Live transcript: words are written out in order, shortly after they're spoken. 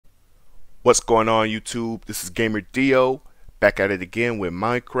What's going on, YouTube? This is Gamer Dio back at it again with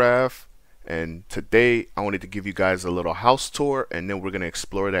Minecraft, and today I wanted to give you guys a little house tour and then we're gonna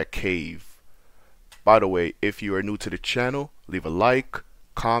explore that cave. By the way, if you are new to the channel, leave a like,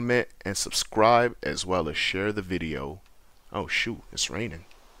 comment, and subscribe, as well as share the video. Oh shoot, it's raining.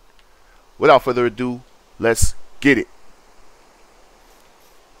 Without further ado, let's get it.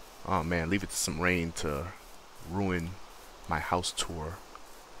 Oh man, leave it to some rain to ruin my house tour.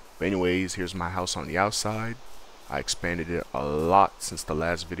 But anyways, here's my house on the outside. I expanded it a lot since the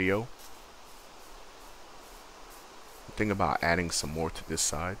last video. I'm thinking about adding some more to this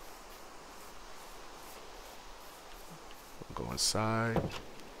side. Go inside,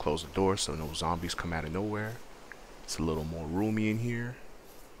 close the door so no zombies come out of nowhere. It's a little more roomy in here.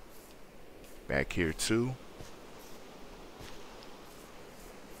 Back here too.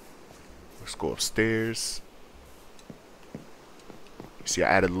 Let's go upstairs. You see, I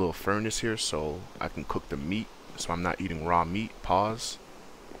added a little furnace here so I can cook the meat, so I'm not eating raw meat. Pause.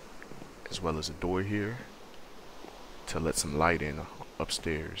 As well as a door here to let some light in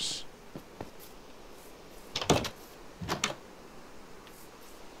upstairs. It's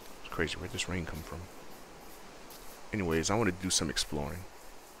crazy, where'd this rain come from? Anyways, I want to do some exploring.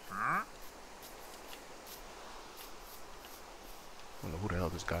 I don't know who the hell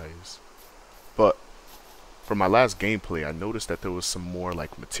this guy is. But for my last gameplay, I noticed that there was some more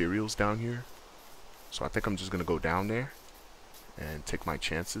like materials down here. So I think I'm just gonna go down there and take my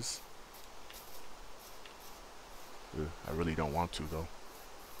chances. Ugh, I really don't want to though.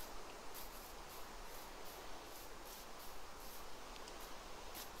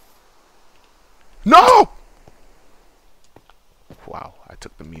 No! Wow, I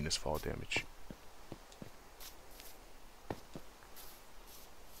took the meanest fall damage.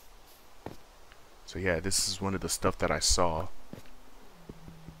 So yeah, this is one of the stuff that I saw.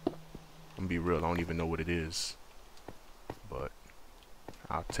 I'm gonna be real, I don't even know what it is, but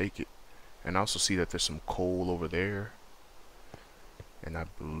I'll take it. And I also see that there's some coal over there, and I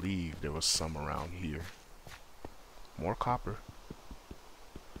believe there was some around here. More copper.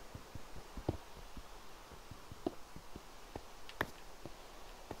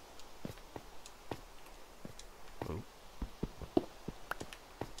 Oh.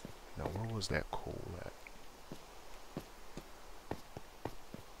 Now where was that coal at?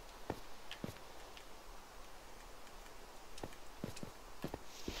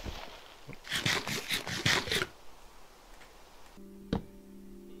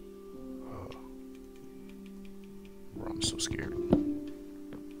 I'm so scared.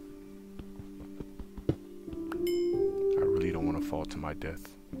 I really don't want to fall to my death.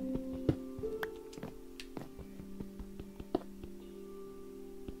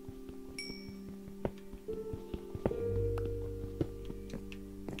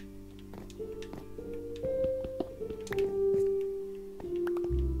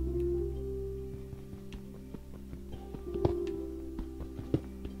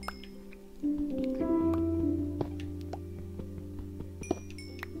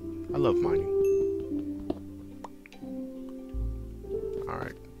 I love mining.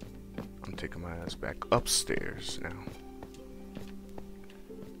 Alright. I'm taking my ass back upstairs now.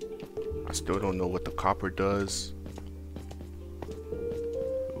 I still don't know what the copper does.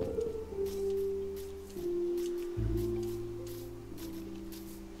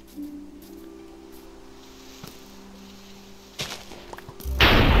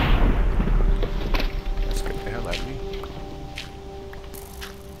 That scared the hell out of me.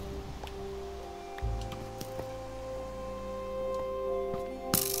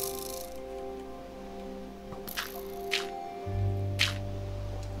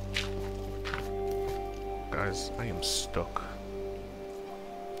 Guys, I am stuck.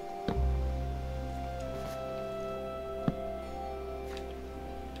 Is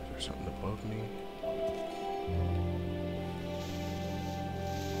there something above me?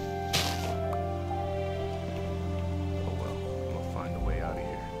 Oh well, I'm gonna find a way out of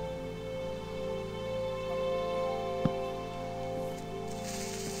here.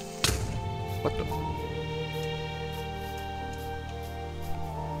 What the?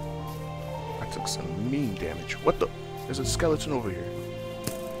 Took some mean damage. What the? There's a skeleton over here.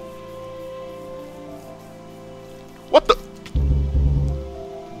 What the?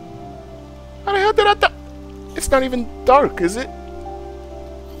 How the hell did I die? It's not even dark, is it?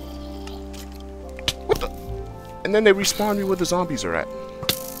 What the? And then they respawn me where the zombies are at.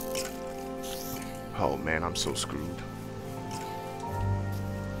 Oh man, I'm so screwed.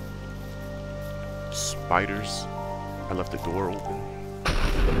 Spiders. I left the door open.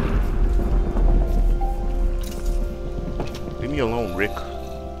 Leave me alone, Rick.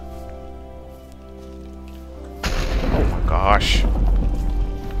 gosh.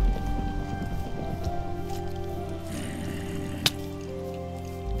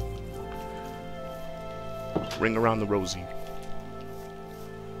 Ring around the rosy.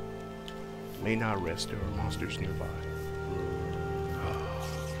 May not rest, there are monsters nearby.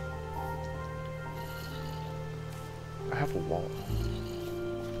 I have a wall.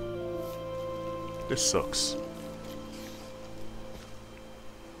 This sucks.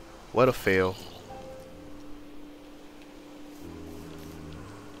 What a fail.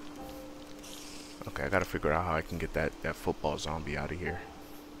 Okay, I gotta figure out how I can get that football zombie out of here.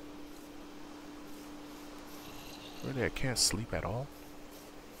 Really, I can't sleep at all?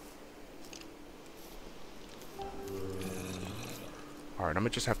 Alright, I'm gonna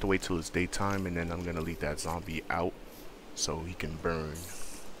just have to wait till it's daytime, and then I'm gonna leave that zombie out so he can burn.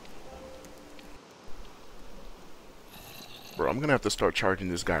 Bro, I'm gonna have to start charging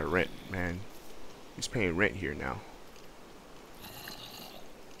this guy rent, man. He's paying rent here now.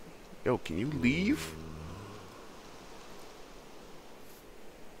 Yo, can you leave?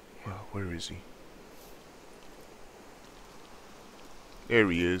 Well, where is he? There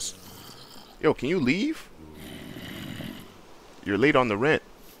he is. Yo, can you leave? You're late on the rent.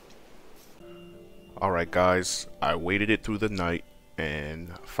 Alright guys, I waited it through the night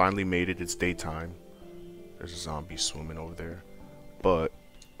and finally made it. It's daytime. There's a zombie swimming over there. But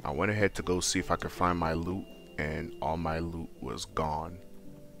I went ahead to go see if I could find my loot, and all my loot was gone.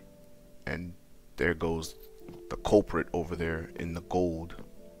 And there goes the culprit over there in the gold.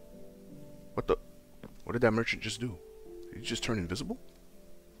 What did that merchant just do? Did he just turn invisible?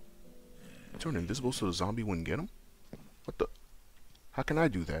 He turned invisible so the zombie wouldn't get him? What the? How can I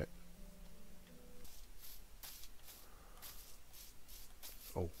do that?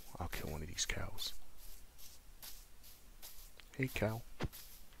 Oh, I'll kill one of these cows. Hey, cow.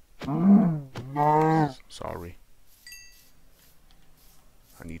 Sorry.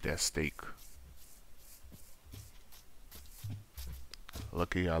 I need that steak.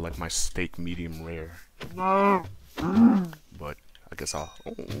 Lucky I like my steak medium rare. But I guess I'll...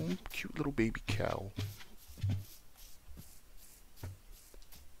 Oh, cute little baby cow.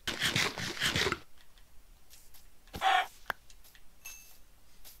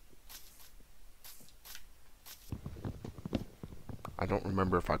 I don't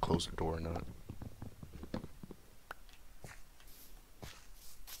remember if I closed the door or not.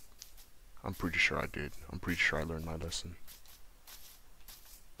 I'm pretty sure I did. I'm pretty sure I learned my lesson.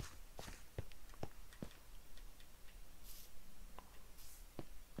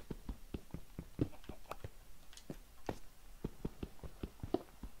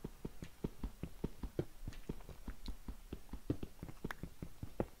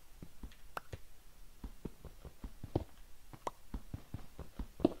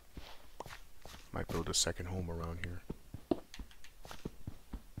 Might build a second home around here.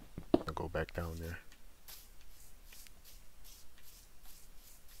 I'll go back down there.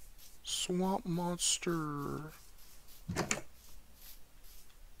 Swamp monster.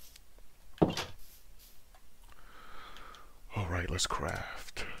 Alright, let's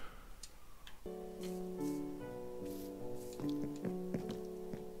craft.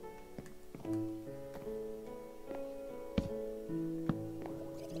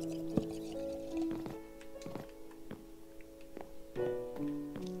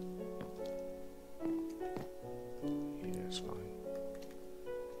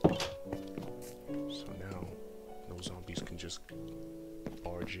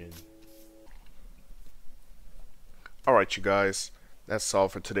 Barge in. Alright you guys, that's all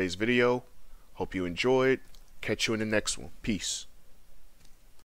for today's video. Hope you enjoyed. Catch you in the next one. Peace.